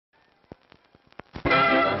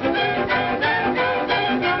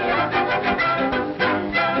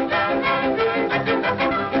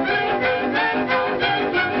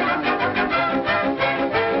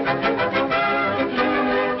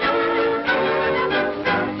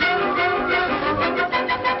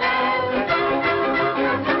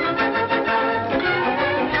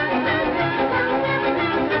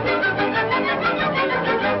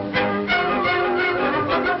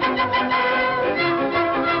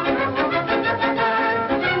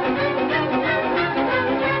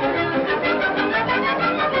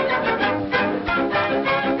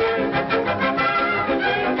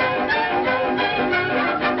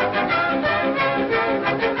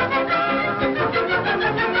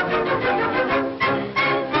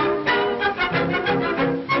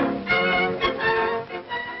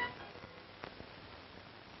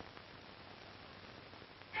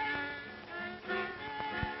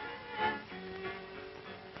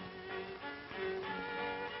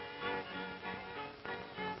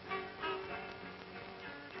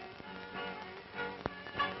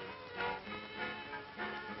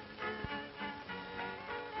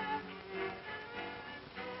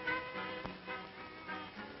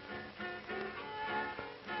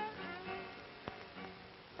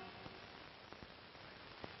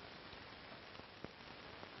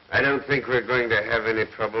I don't think we're going to have any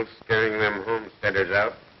trouble scaring them homesteaders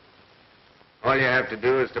out. All you have to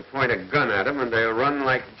do is to point a gun at them, and they'll run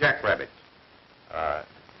like jackrabbits.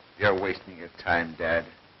 You're wasting your time, Dad.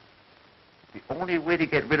 The only way to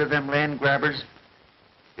get rid of them land grabbers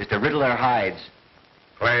is to riddle their hides.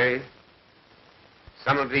 Clay,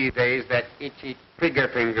 some of these days, that itchy trigger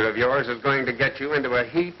finger of yours is going to get you into a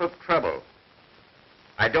heap of trouble.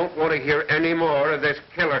 I don't want to hear any more of this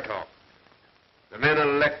killer talk. The men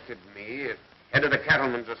elected me as head of the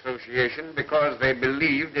Cattlemen's Association because they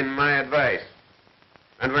believed in my advice.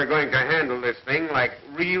 And we're going to handle this thing like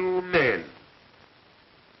real men.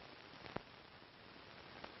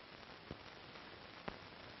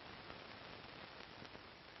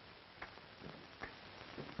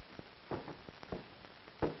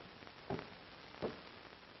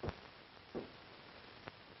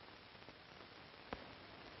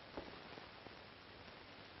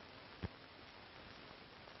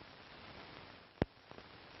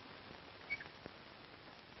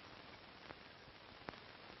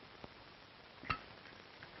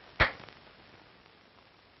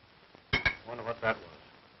 Wonder what that was.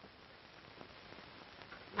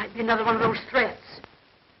 Might be another one of those threats.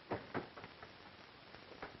 Be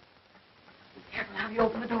careful how you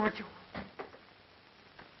open the door, Joe.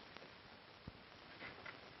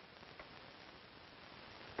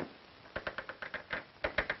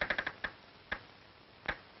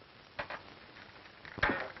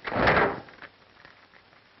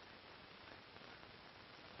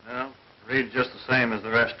 Well, reads just the same as the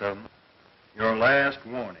rest of them. Your last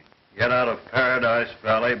warning. Get out of Paradise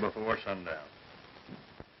Valley before sundown.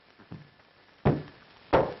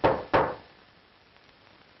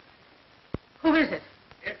 Who is it?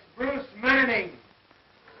 It's Bruce Manning.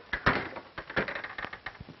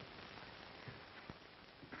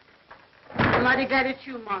 I'm mighty glad it's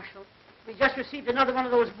you, Marshal. We just received another one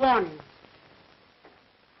of those warnings.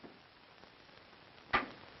 Have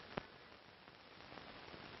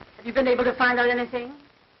you been able to find out anything?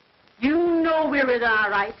 You know we're in our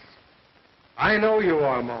rights. I know you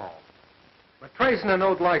are, Ma. But tracing a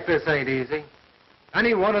note like this ain't easy.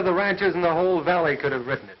 Any one of the ranchers in the whole valley could have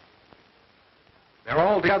written it. They're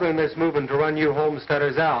all together in this movement to run you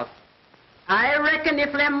homesteaders out. I reckon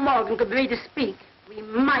if Lem Morgan could be made to speak, we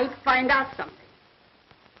might find out something.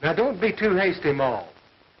 Now, don't be too hasty, Ma.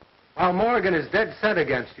 While Morgan is dead set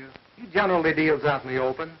against you, he generally deals out in the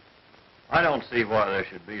open. I don't see why there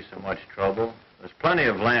should be so much trouble. There's plenty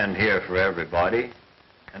of land here for everybody,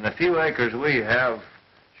 and the few acres we have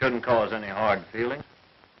shouldn't cause any hard feelings.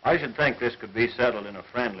 I should think this could be settled in a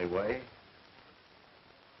friendly way.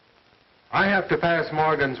 I have to pass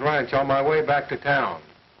Morgan's ranch on my way back to town.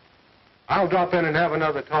 I'll drop in and have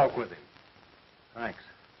another talk with him. Thanks.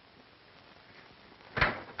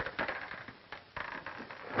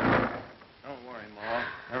 Don't worry, Ma.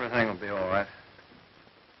 Everything will be all right.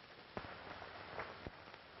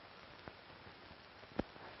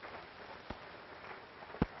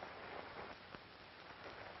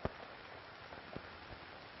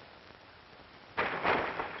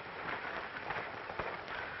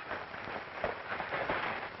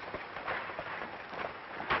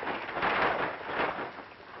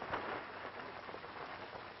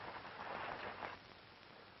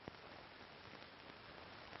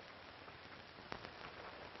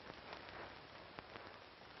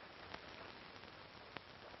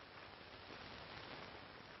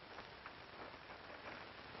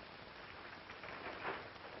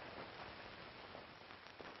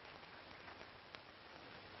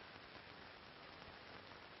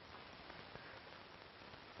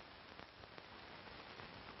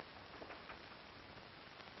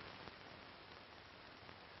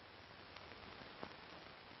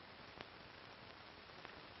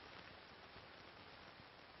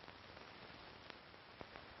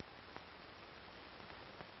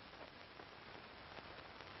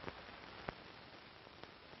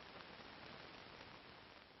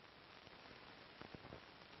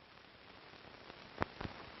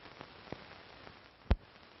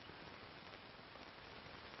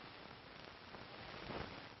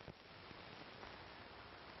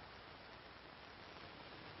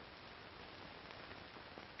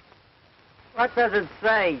 What does it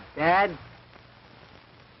say, Dad?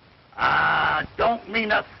 Don't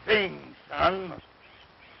mean a thing, son.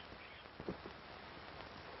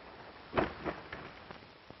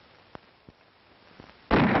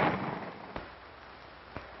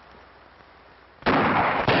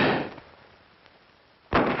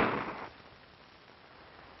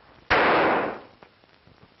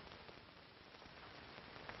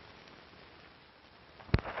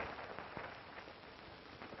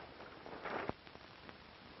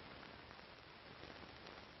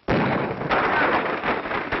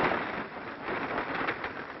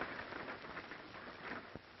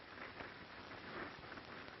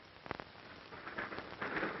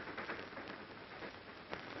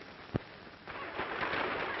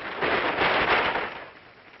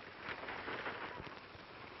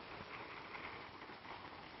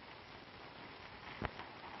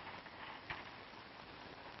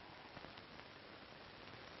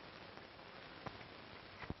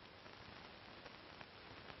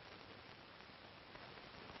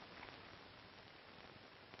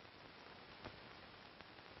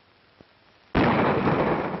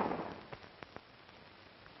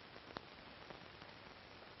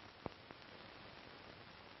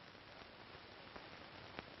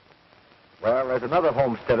 Well, there's another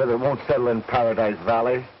homesteader that won't settle in Paradise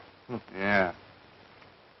Valley. Yeah.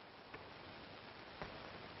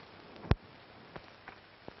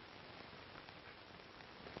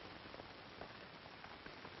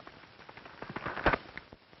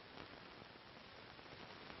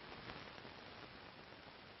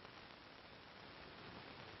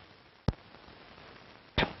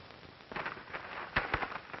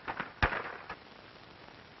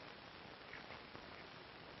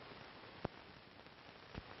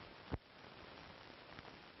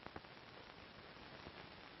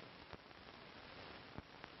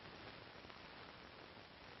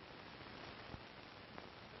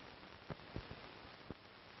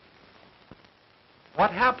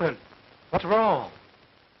 What happened? What's wrong?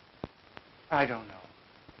 I don't know.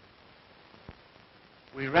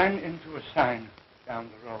 We ran into a sign down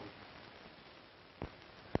the road.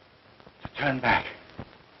 To turn back.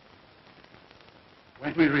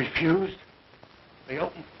 When we refused, they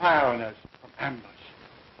opened fire on us from ambush.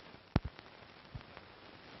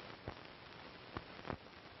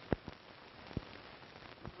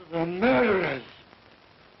 The murderers!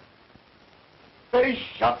 They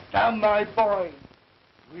shot down my boy.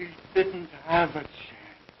 We didn't have a chance.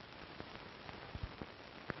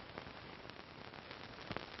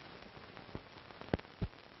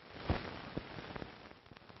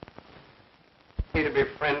 To be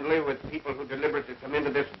friendly with people who deliberately come into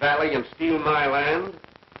this valley and steal my land?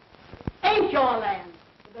 Ain't your land.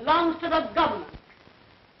 It belongs to the government.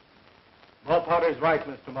 Potter's right,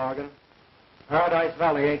 Mr. Morgan. Paradise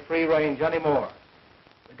Valley ain't free range anymore.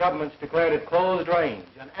 The government's declared it closed range,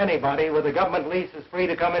 and anybody with a government lease is free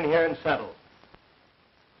to come in here and settle.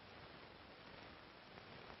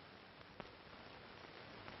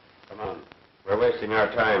 Come on. We're wasting our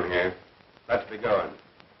time here. Let's be going.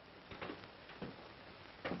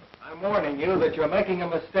 I'm warning you that you're making a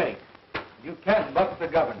mistake. You can't buck the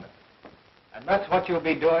government. And that's what you'll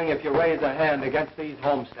be doing if you raise a hand against these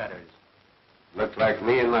homesteaders. Looks like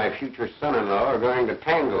me and my future son-in-law are going to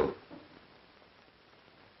tangle.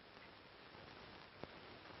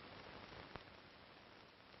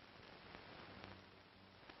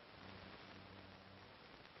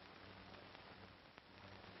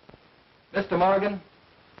 Mr. Morgan,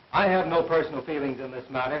 I have no personal feelings in this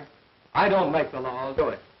matter. I don't make the laws. Do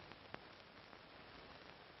it.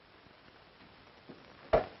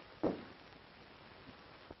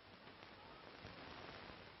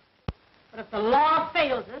 But if the law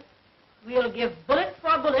fails us, we'll give bullet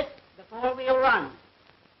for bullet before we'll run.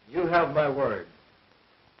 You have my word.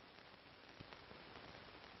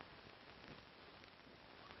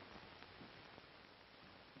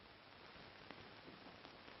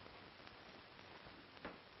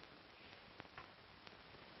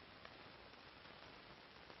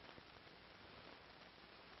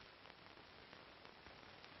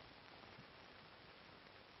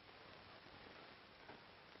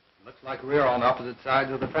 Looks like we're on opposite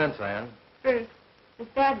sides of the fence, Anne. Bruce, is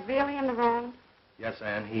Dad really in the wrong? Yes,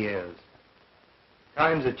 Anne, he is.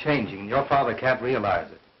 Times are changing, and your father can't realize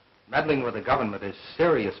it. Meddling with the government is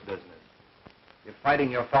serious business. If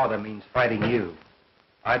fighting your father means fighting you,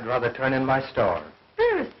 I'd rather turn in my store.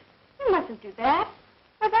 Bruce, you mustn't do that.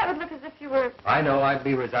 Why, that would look as if you were... I know I'd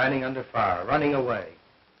be resigning under fire, running away.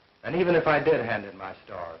 And even if I did hand in my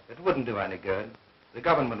store, it wouldn't do any good. The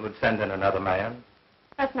government would send in another man.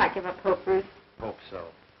 Let's not give up hope, Bruce. Hope so.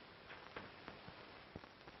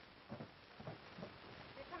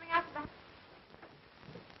 You're coming out to the...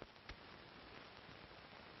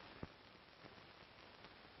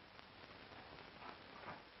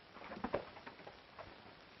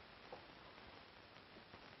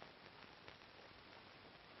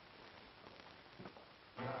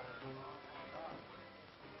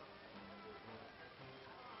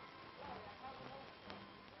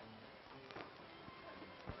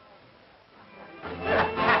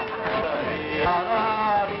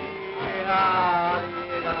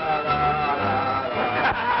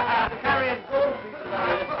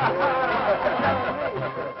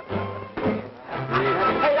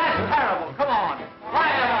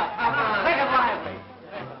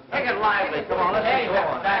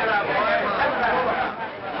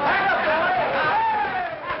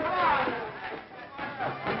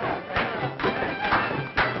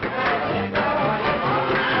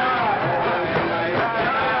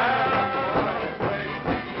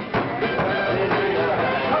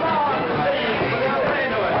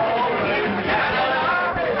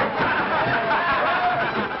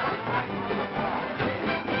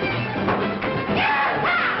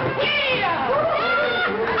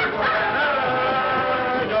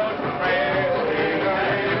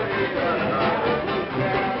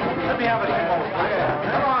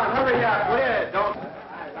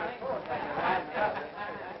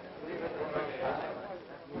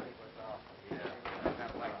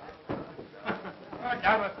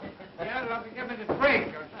 I'll be giving it a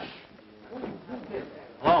drink.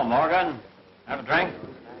 Hello, Morgan. Have a drink?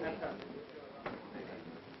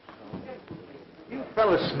 You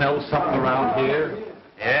fellas smell something around here?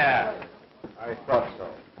 Yeah. I thought so.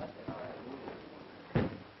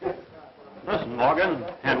 Listen, Morgan,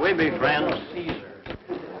 can't we be friends?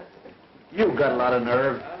 You got a lot of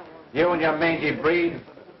nerve. You and your mangy breed.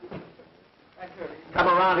 Come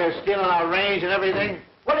around here stealing our range and everything.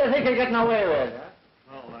 What do you think you're getting away with?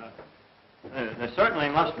 Well, there certainly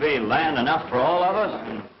must be land enough for all of us.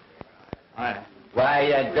 And Why,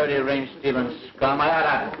 you dirty range-stealing scum.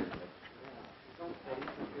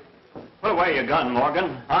 put away your gun,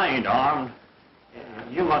 Morgan. I ain't armed.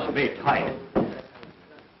 You must be tight.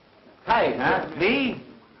 Tight, huh? Me?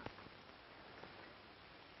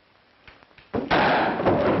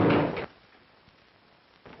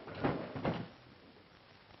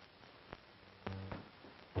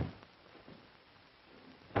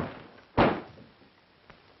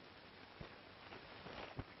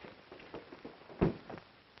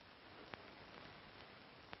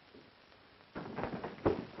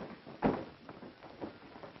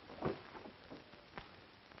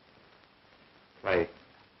 Clay,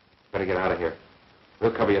 better get out of here.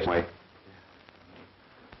 We'll cover you some way.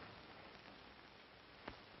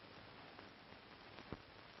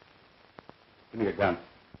 Give me your gun.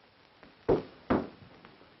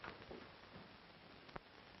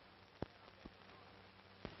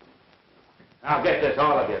 Now get this,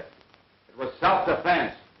 all of you. It was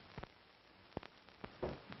self-defense.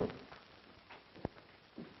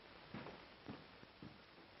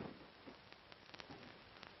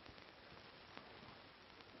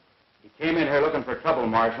 He came in here looking for trouble,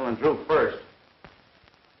 Marshal, and drew first.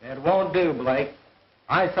 It won't do, Blake.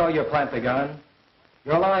 I saw you plant the gun.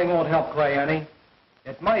 Your lying won't help Clay any.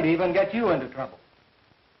 It might even get you into trouble.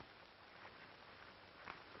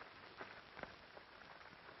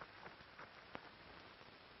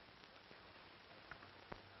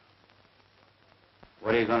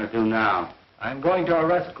 What are you going to do now? I'm going to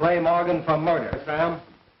arrest Clay Morgan for murder, Sam.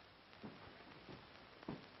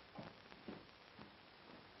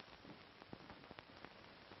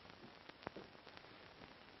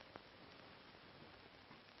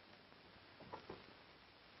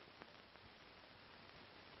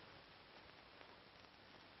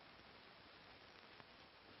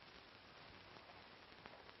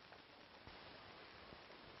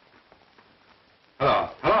 Hello.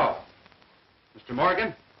 Hello. Mr.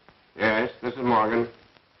 Morgan? Yes, this is Morgan.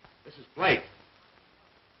 This is Blake.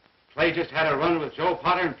 Clay just had a run with Joe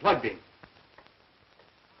Potter and plugged him.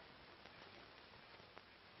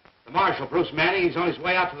 The Marshal, Bruce Manning, he's on his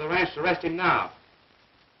way out to the ranch to arrest him now.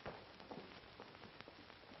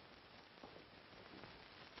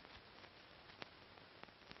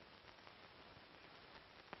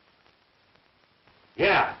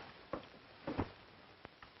 Yeah.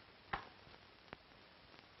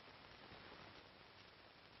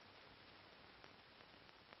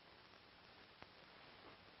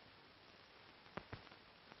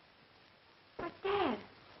 But, Dad,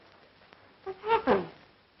 what's happened?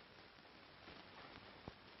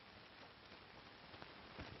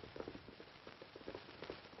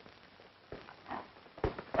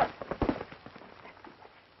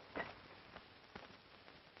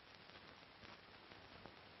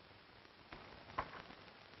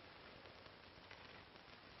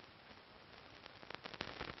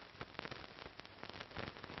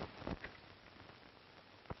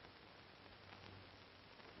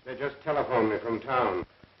 They just telephoned me from town.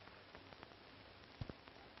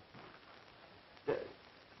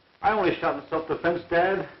 I only shot in self-defense,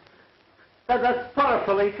 Dad. That's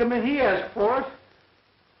Potter, come in. He asked for it.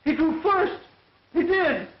 He drew first. He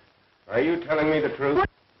did. Are you telling me the truth?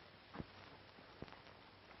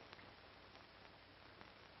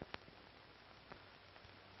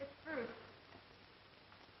 It's Bruce.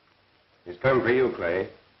 He's come for you, Clay.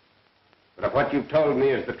 But if what you've told me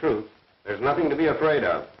is the truth, there's nothing to be afraid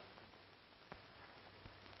of.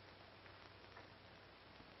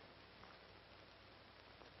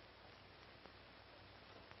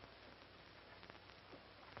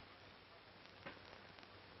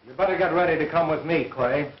 You better get ready to come with me,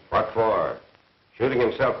 Clay. What for? Shooting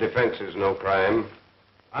in self-defense is no crime.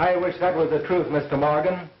 I wish that was the truth, Mr.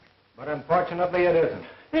 Morgan, but unfortunately it isn't.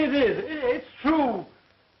 It is. It's true.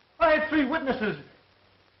 I had 3 witnesses.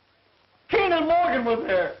 Kane and Morgan were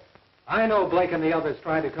there. I know Blake and the others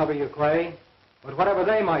tried to cover you, Clay, but whatever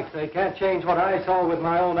they might say can't change what I saw with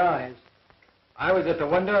my own eyes. I was at the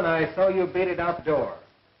window and I saw you beat it out the door.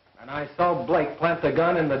 And I saw Blake plant the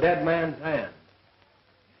gun in the dead man's hand.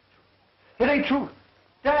 It ain't true.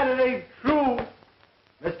 Dad, it ain't true.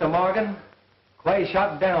 Mr. Morgan, Clay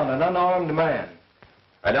shot down an unarmed man.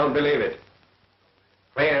 I don't believe it.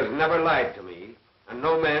 Clay has never lied to me, and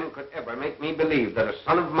no man could ever make me believe that a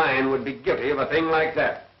son of mine would be guilty of a thing like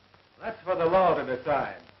that. That's for the law to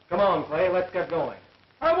decide. Come on, Clay, let's get going.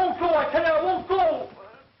 I won't go, I tell you, I won't go.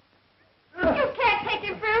 You can't take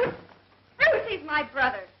him, Bruce. Bruce, he's my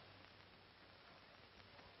brother.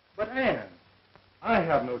 But, Ann, I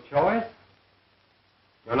have no choice.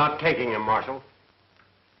 You're not taking him, Marshal.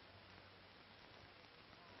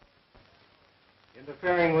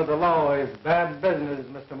 Interfering with the law is bad business,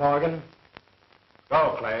 Mr. Morgan.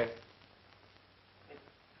 Go, Clay.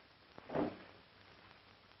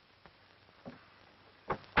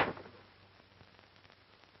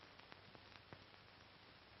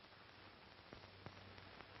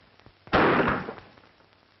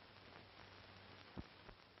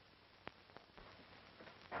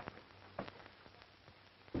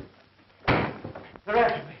 They're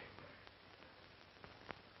after me.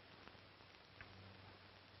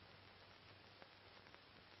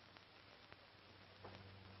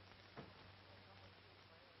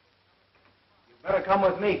 You better come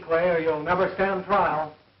with me, Clay, or you'll never stand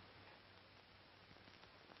trial.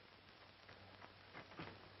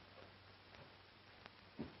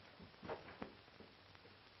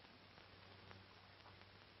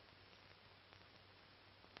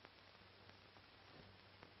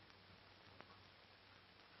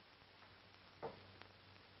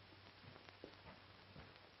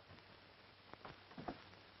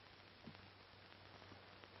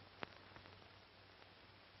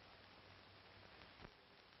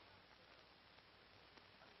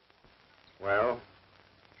 Well,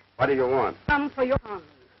 what do you want? Come for your son.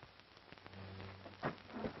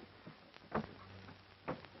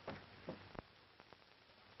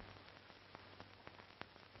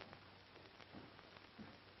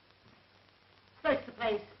 Search the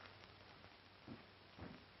place.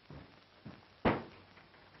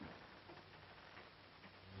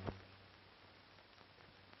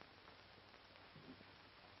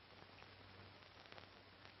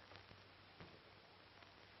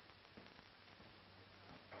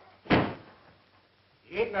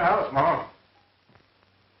 He ain't in the house, Ma.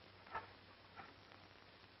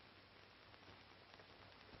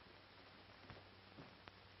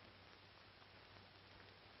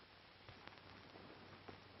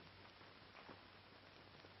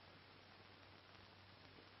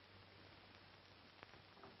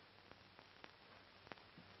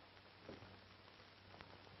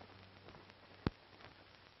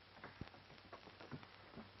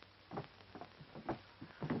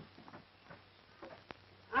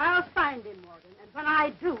 I'll find him, Morgan, and when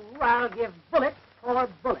I do, I'll give bullet for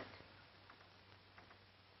bullet.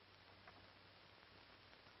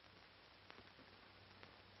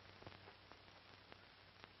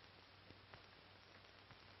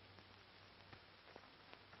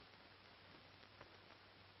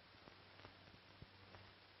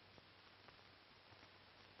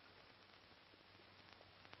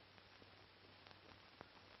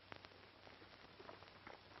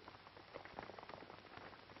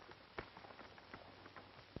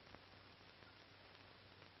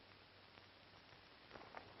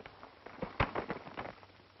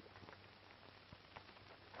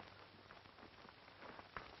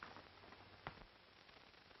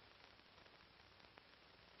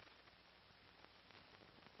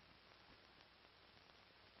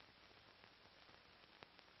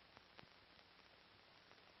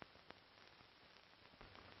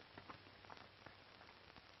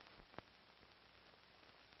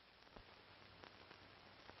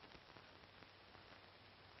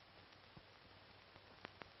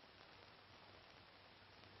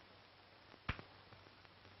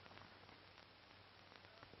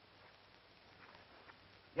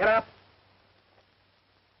 Get up.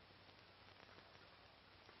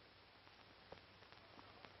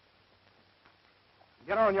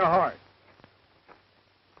 Get on your horse.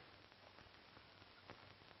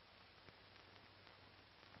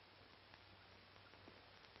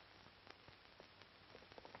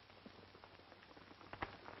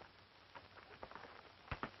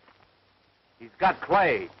 He's got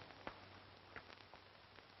Clay.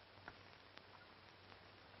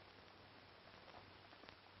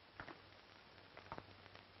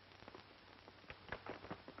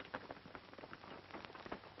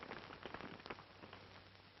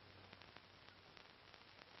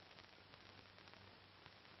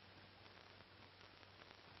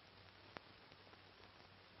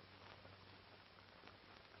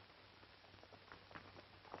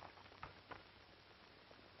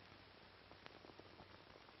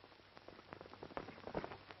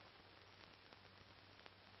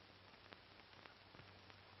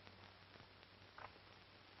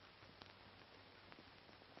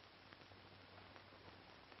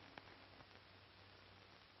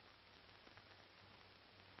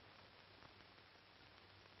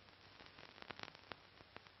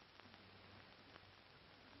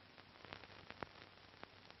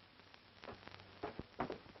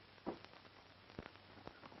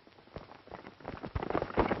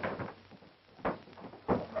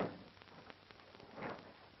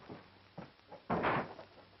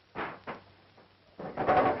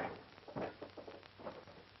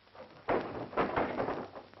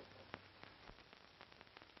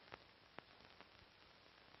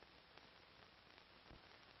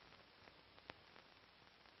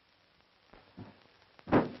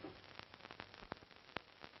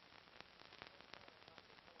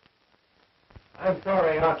 I'm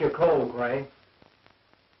sorry I knocked you cold, Gray.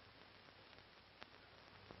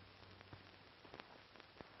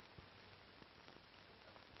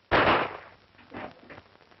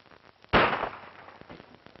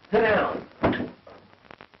 Sit down.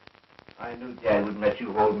 I knew Dad wouldn't let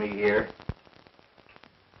you hold me here.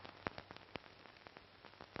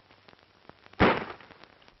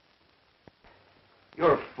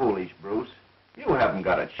 You're foolish, Bruce. You haven't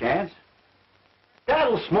got a chance.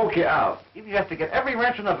 Dad'll smoke you out. Even if you have to get every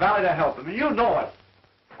ranch in the valley to help him, and you know it.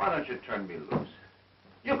 Why don't you turn me loose?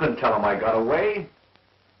 You can tell him I got away.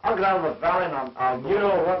 I'll get out of the valley and I'll You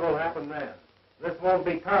know what will happen then. This won't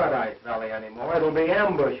be Paradise Valley anymore. It'll be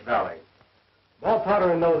Ambush Valley. Walt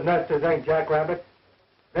Potter and those nesters ain't jackrabbits.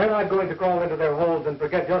 They're not going to crawl into their holes and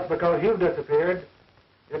forget just because you've disappeared.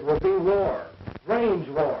 It will be war, range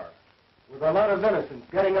war, with a lot of innocents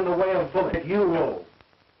getting in the way of bullets. You will.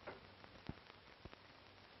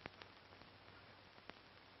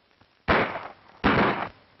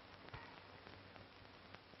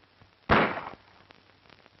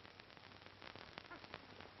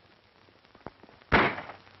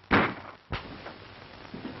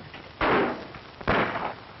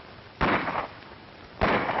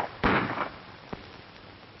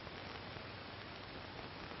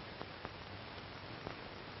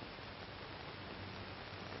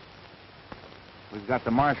 We've got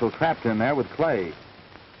the marshal trapped in there with Clay.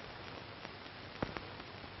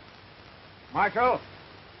 Marshal,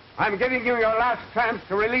 I'm giving you your last chance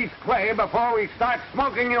to release Clay before we start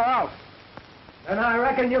smoking you out. Then I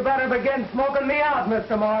reckon you better begin smoking me out,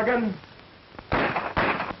 Mr. Morgan.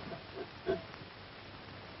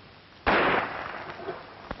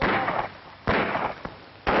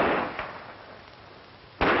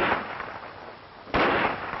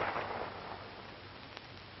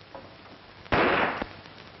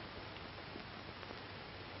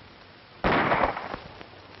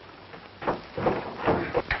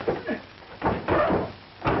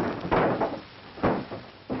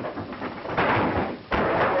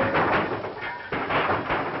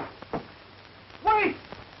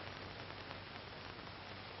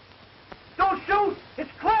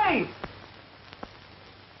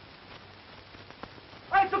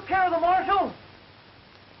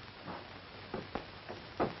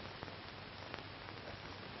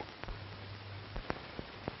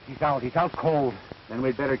 He's out cold. Then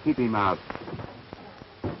we'd better keep him out.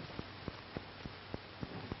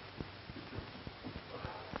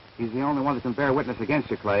 He's the only one that can bear witness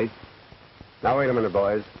against you, Clay. Now, wait a minute,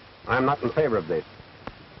 boys. I'm not in favor of this.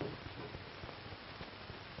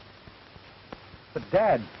 But,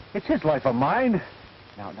 Dad, it's his life or mine.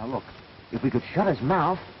 Now, look. If we could shut his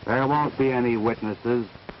mouth... There won't be any witnesses.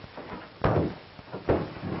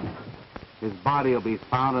 His body will be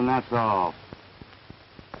found, and that's all.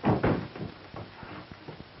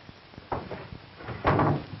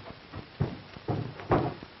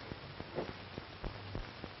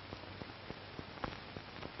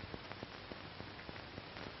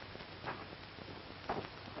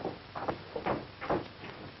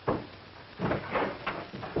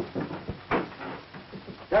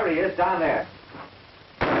 There he is, down there.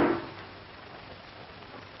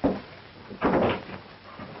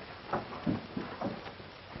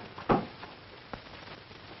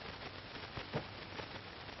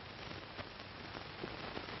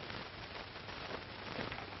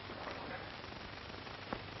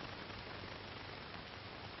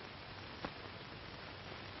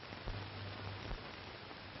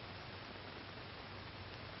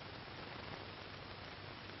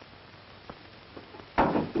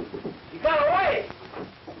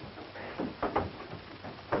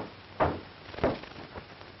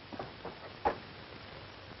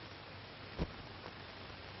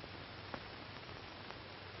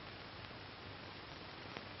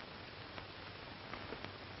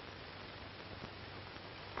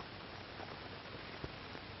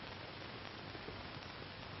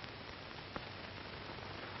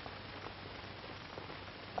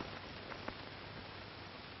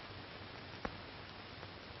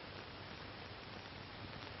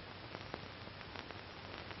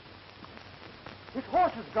 His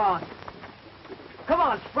horse is gone. Come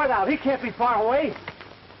on, spread out. He can't be far away.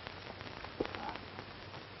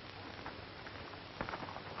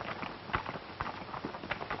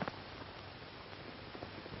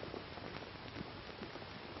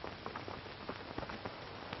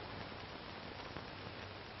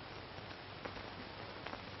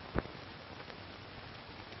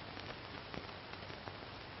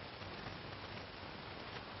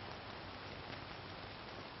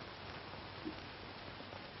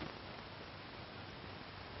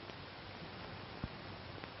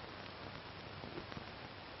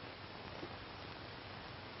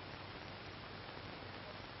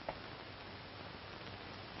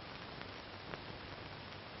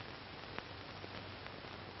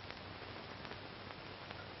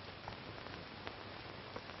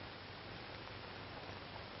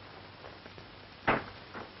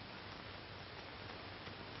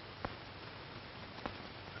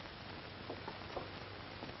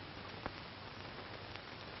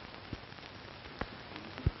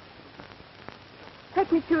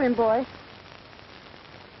 Take me to him, boy.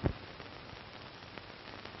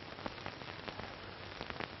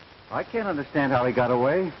 I can't understand how he got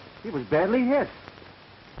away. He was badly hit.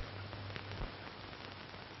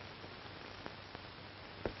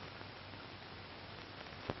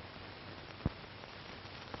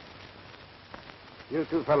 You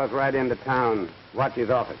two fellas ride into town. Watch his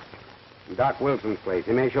office. Doc Wilson's place.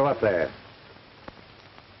 He may show up there.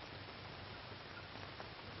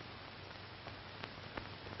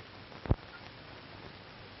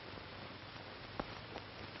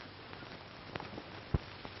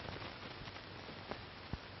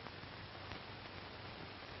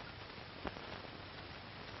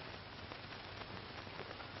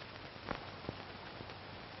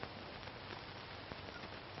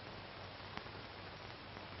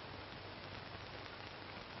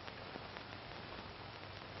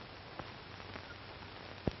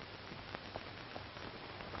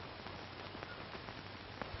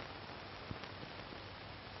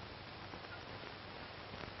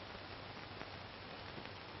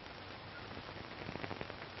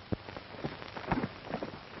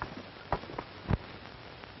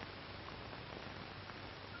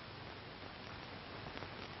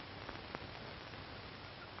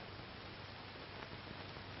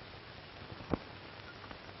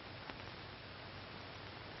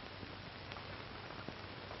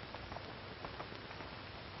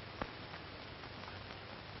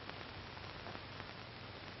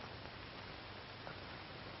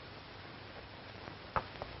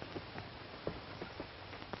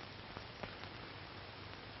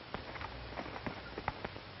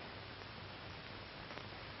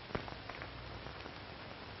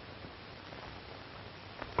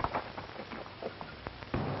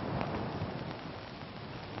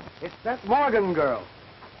 It's that Morgan girl.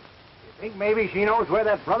 You think maybe she knows where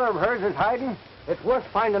that brother of hers is hiding? It's worth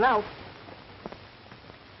finding out.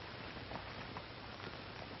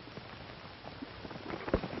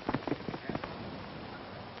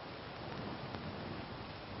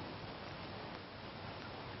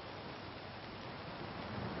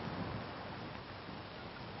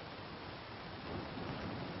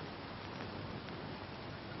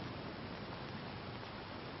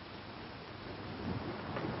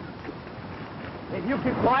 If you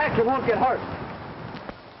keep quiet, you won't get hurt.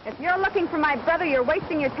 If you're looking for my brother, you're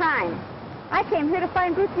wasting your time. I came here to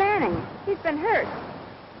find Bruce Manning. He's been hurt.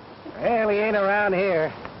 Well, he ain't around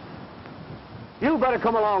here. You better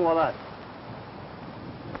come along with us.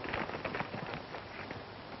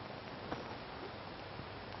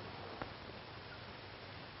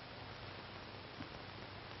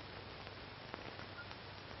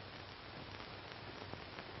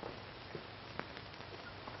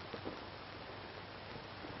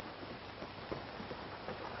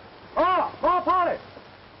 Oh, go upon it.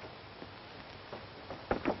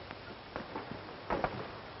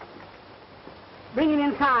 Bring him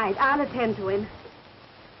inside. I'll attend to him.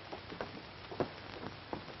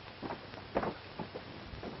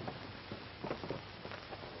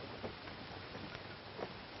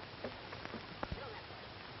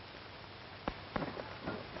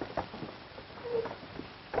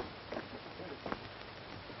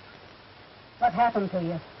 What happened to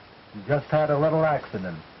you? Just had a little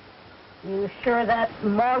accident. You sure that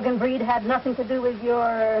Morgan breed had nothing to do with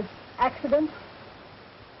your accident?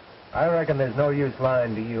 I reckon there's no use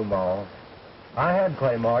lying to you, Ma. I had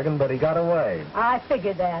Clay Morgan, but he got away. I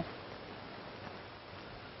figured that.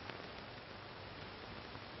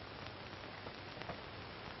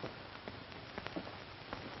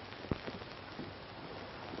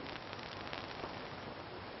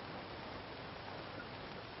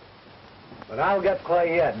 But I'll get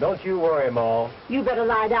Clay yet. Don't you worry, Ma. You better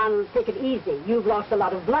lie down and take it easy. You've lost a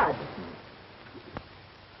lot of blood.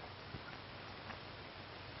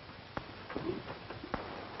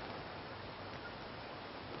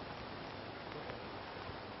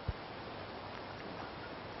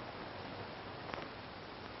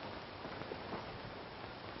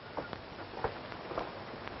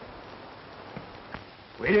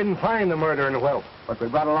 We didn't find the murdering whelp, but we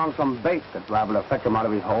brought along some bait that's liable to fetch him out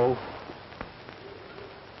of his hole.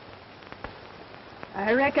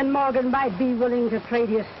 I reckon Morgan might be willing to trade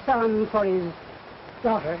his son for his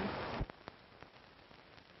daughter.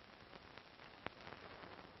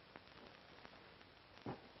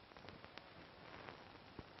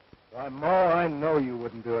 Why, Ma, I know you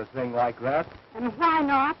wouldn't do a thing like that. And why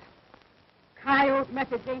not? Coyote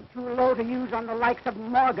methods ain't too low to use on the likes of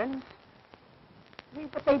Morgan's. See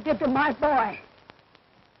what they did to my boy.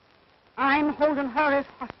 I'm holding her as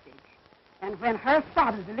hostage. And when her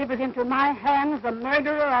father delivers into my hands the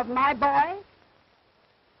murderer of my boy,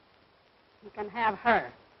 he can have her.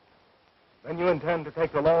 Then you intend to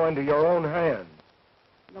take the law into your own hands.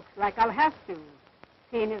 Looks like I'll have to,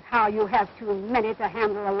 seeing as how you have too many to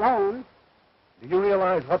handle alone. Do you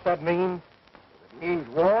realize what that means? If it means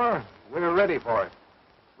war, we're ready for it.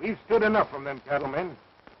 We've stood enough from them cattlemen.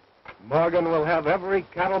 Morgan will have every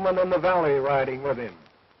cattleman in the valley riding with him.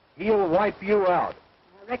 He'll wipe you out.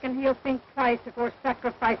 I reckon he'll think twice before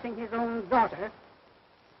sacrificing his own daughter.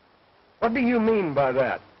 What do you mean by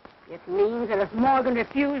that? It means that if Morgan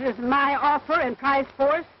refuses my offer and tries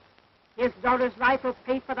force, his daughter's life will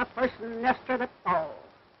pay for the first nester that falls.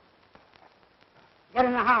 Get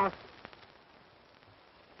in the house.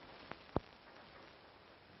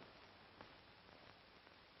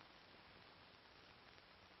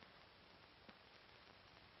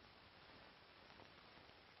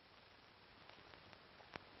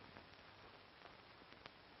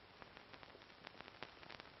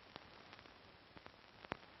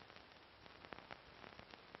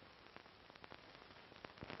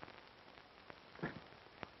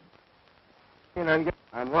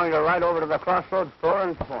 I'm going to ride over to the Crossroads store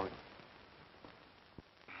and phone it.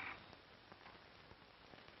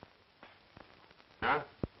 Huh?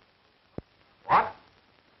 What?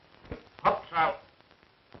 Pups out.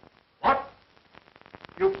 What?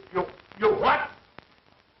 You what?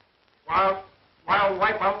 Well, I'll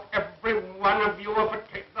wipe out every one of you if it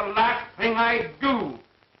takes the last thing I do.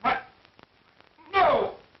 What?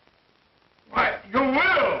 No! Why, you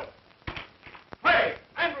will! Hey,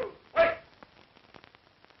 Andrews, wait!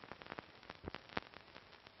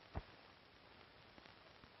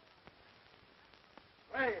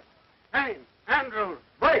 Hey, Andrews,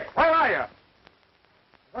 Blake, where are you?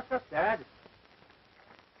 What's up, Dad?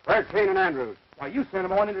 Where's Kane and Andrews? Why, you sent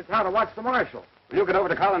him on into town to watch the marshal. Will you get over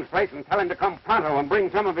to Collins' place and tell him to come pronto and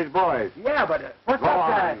bring some of his boys? Yeah, but what's Go up,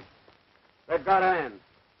 on. Dad? They've got Ann.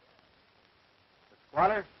 The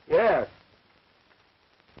squatter? Yes.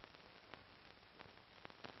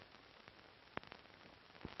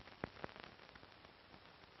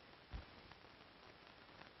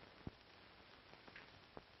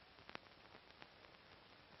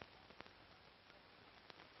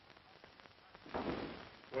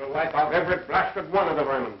 We'll wipe out every blasted one of the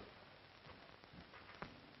vermin.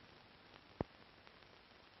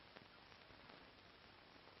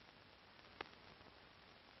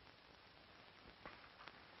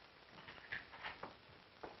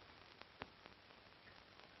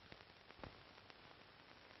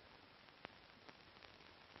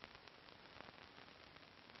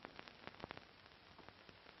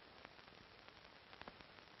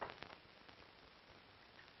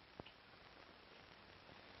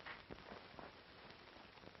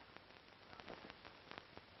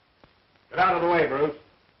 Get out of the way, Bruce.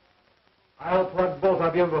 I'll plug both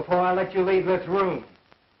of you before I let you leave this room.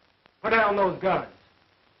 Put down those guns.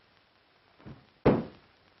 And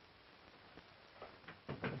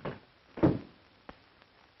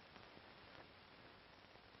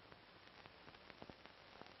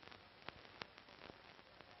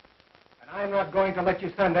I'm not going to let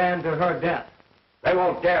you send Ann to her death. They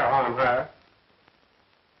won't dare harm her.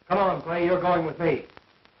 Come on, Clay, you're going with me.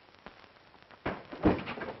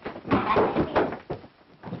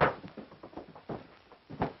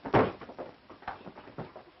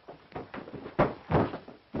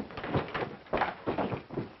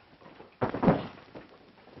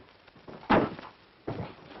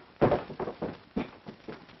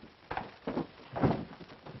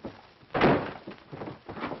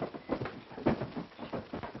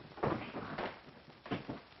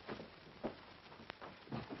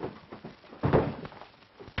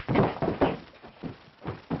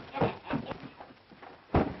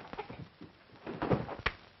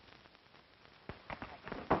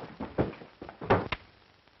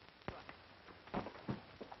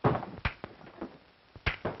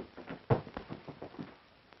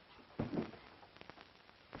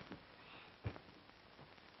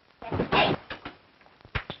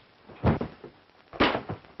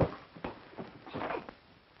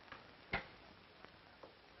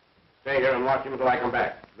 Stay here and watch him until I come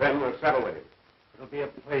back. Then we'll settle with him. It'll be a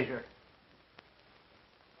pleasure.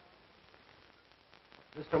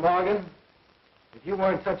 Mr. Morgan, if you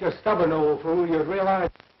weren't such a stubborn old fool, you'd realize...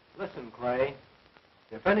 Listen, Clay,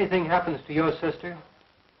 if anything happens to your sister,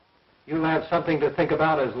 you'll have something to think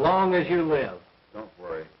about as long as you live. Don't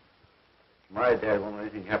worry. My dad won't let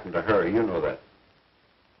anything happen to her. You know that.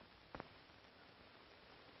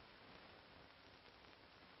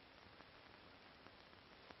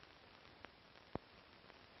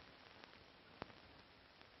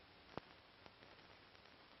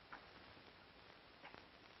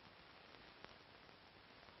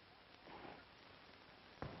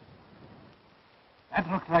 That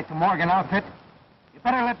looks like the Morgan outfit. You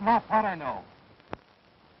better let Ma Potter know.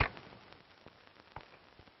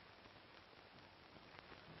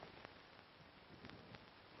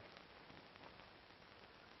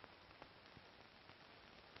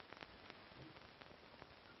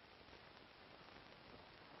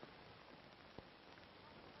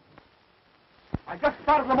 I just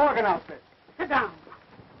spotted the Morgan outfit. Sit down.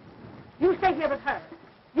 You stay here with her.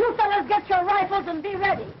 You fellas get your rifles and be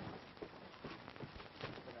ready.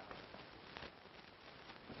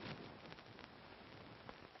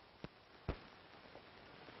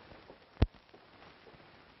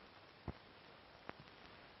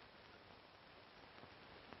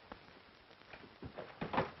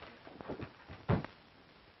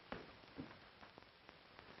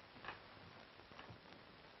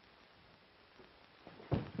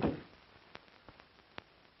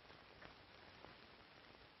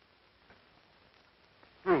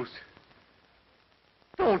 Bruce,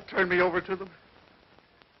 don't turn me over to them.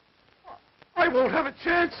 I won't have a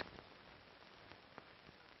chance.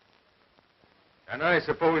 And I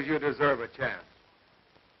suppose you deserve a chance.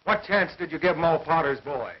 What chance did you give Ma Potter's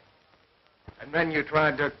boy? And then you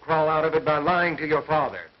tried to crawl out of it by lying to your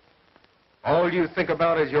father. All you think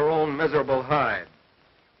about is your own miserable hide.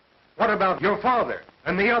 What about your father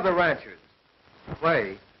and the other ranchers?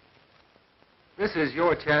 Clay, this is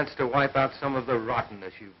your chance to wipe out some of the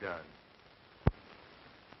rottenness you've done.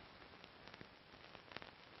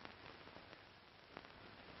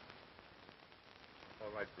 All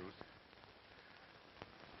right, Bruce.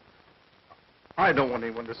 I don't want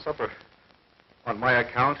anyone to suffer on my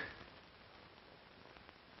account.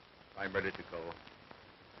 I'm ready to go.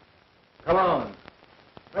 Come on.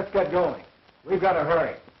 Let's get going. We've got to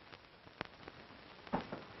hurry.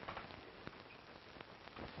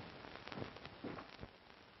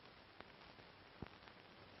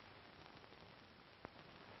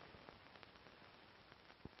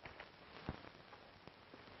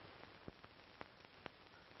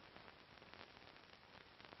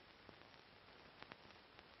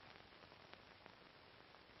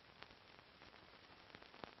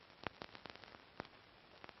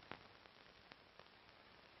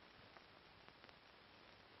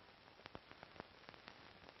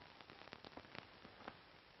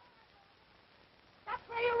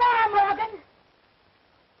 Where you are, Morgan?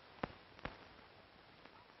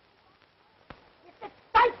 If it's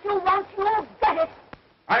fight you want, you'll get it.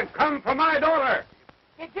 I've come for my daughter.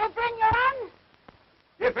 Did you bring your gun?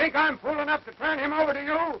 You think I'm fool enough to turn him over to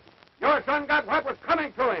you? Your son got what was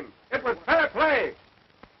coming to him. It was fair play.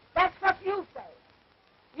 That's what you say.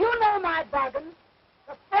 You know my bargain.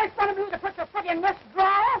 The first one of you to put your foot in this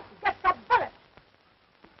drawer gets a bullet.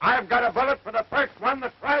 I've got a bullet for the first one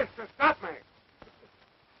that tries to stop me.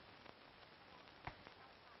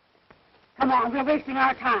 Come on, we're wasting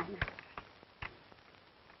our time.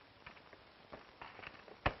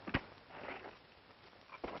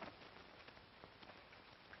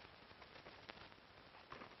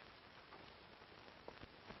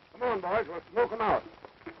 Come on, boys, we'll smoke them out.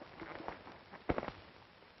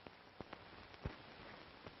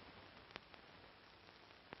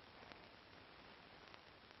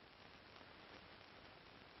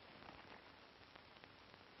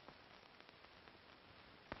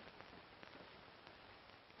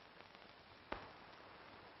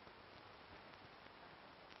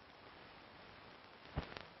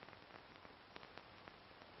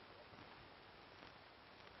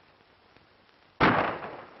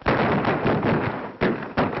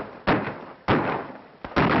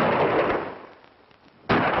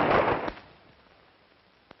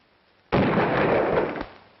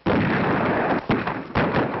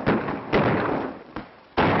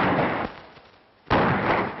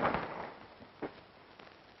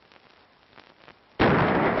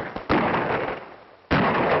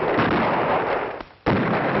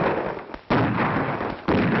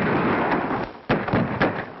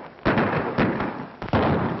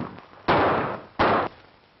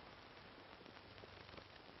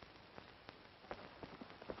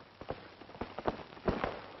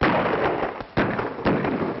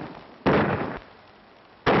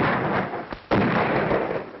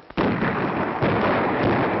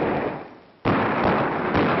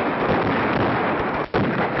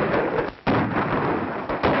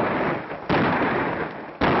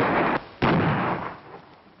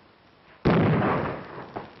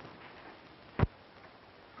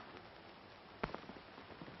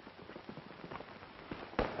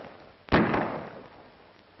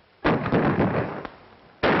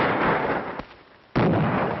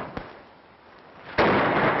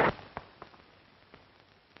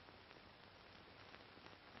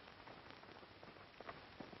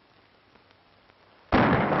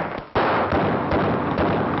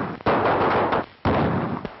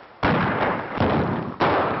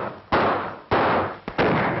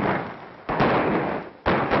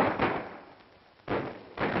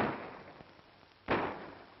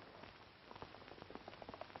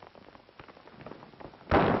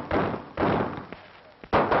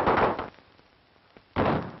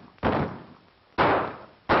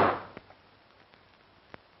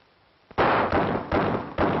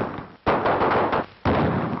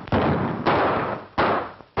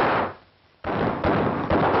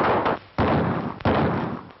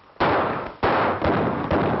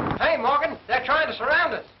 They're trying to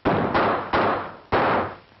surround us.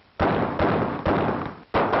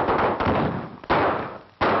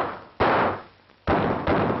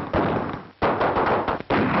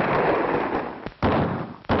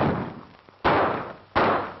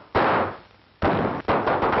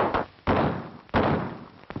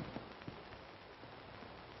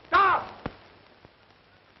 Stop!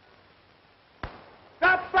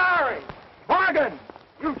 Stop firing! Morgan,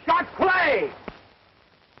 you shot Clay!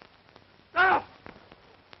 Stop!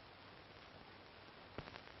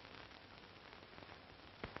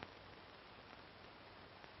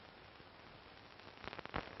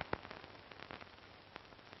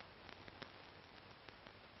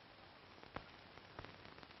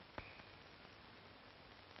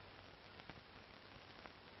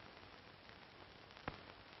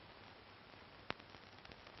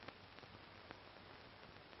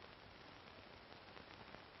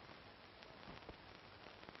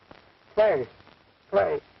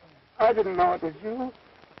 Clay, I didn't know it was you.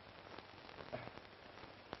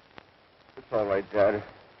 It's all right, Dad.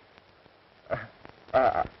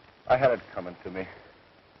 I had it coming to me.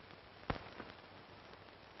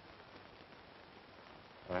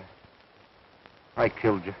 I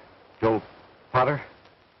killed you, Joe Potter.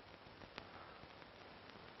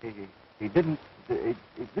 He didn't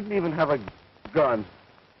even have a gun.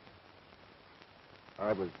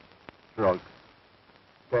 I was drunk.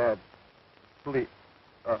 Dad, please.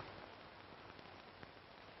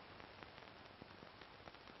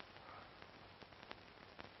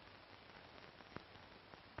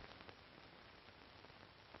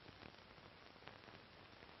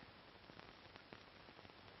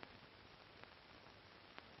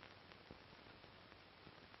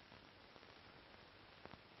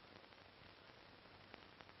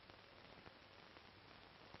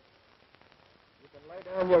 Lay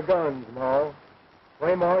down your guns, Ma.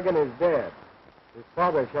 Clay Morgan is dead. His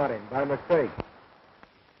father shot him by mistake.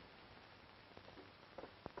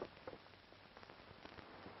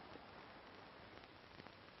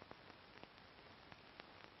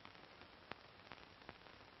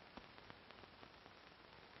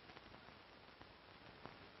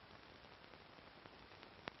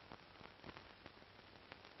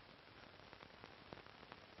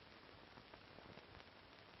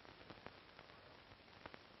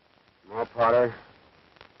 Ma Potter,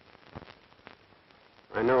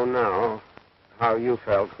 I know now how you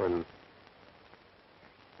felt when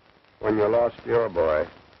you lost your boy.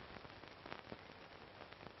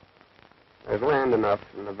 There's land enough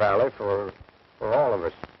in the valley for all of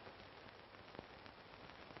us.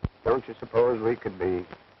 Don't you suppose we could be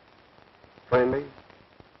friendly,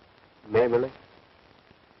 neighborly?